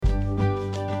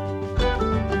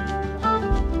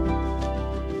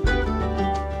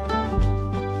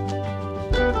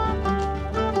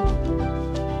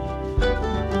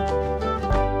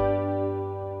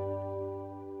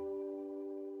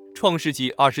创世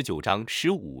纪29章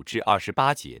15至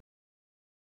28节。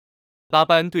拉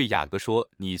班对雅各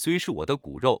说：“你虽是我的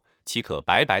骨肉，岂可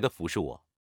白白的服侍我？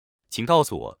请告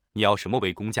诉我，你要什么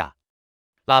为工价？”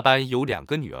拉班有2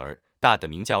个女儿，大的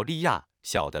名叫利亚，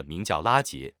小的名叫拉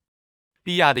结。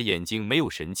利亚的眼睛没有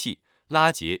神气，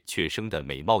拉结却生得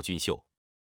美貌俊秀。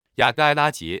雅各爱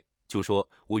拉结，就说：“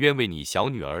我愿为你小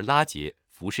女儿拉结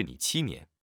服侍你7年。”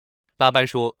拉班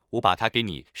说：“我把她给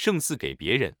你，胜似给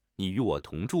别人，你与我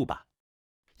同住吧。”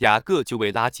雅各就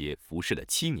为拉结服侍了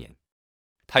7年。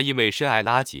他因为深爱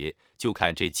拉结，就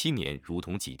看这7年如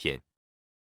同几天。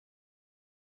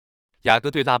雅各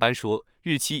对拉班说：“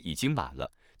日期已经满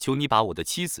了，求你把我的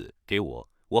妻子给我，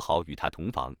我好与她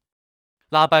同房。”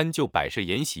拉班就摆设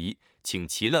筵席，请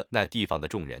齐了那地方的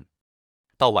众人。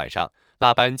到晚上，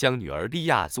拉班将女儿利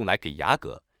亚送来给雅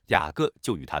各，雅各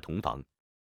就与她同房。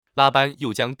拉班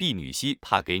又将婢女西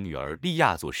帕给女儿利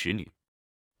亚做使女。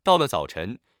到了早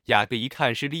晨，雅各一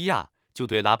看是利亚，就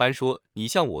对拉班说：“你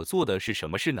向我做的是什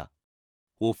么事呢？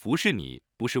我服侍你，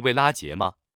不是为拉结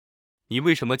吗？你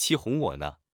为什么欺哄我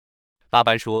呢？”拉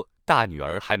班说：“大女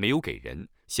儿还没有给人，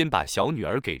先把小女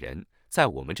儿给人，在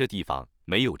我们这地方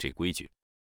没有这规矩。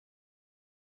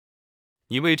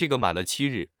你为这个满了7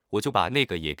日，我就把那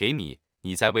个也给你，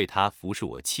你再为他服侍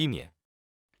我7年。”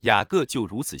雅各就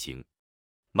如此行。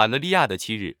满了利亚的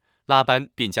7日，拉班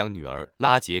便将女儿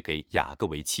拉结给雅各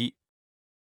为妻。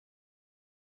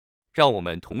让我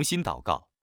们同心祷告。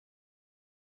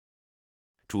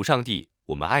主上帝，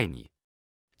我们爱你，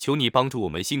求你帮助我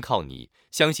们信靠你，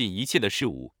相信一切的事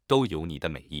物都有你的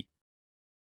美意。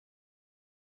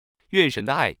愿神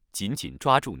的爱紧紧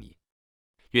抓住你，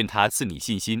愿他赐你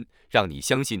信心，让你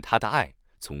相信他的爱，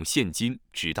从现今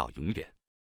直到永远。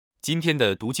今天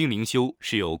的读经灵修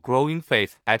是由 Growing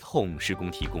Faith at Home 事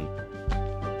工提供。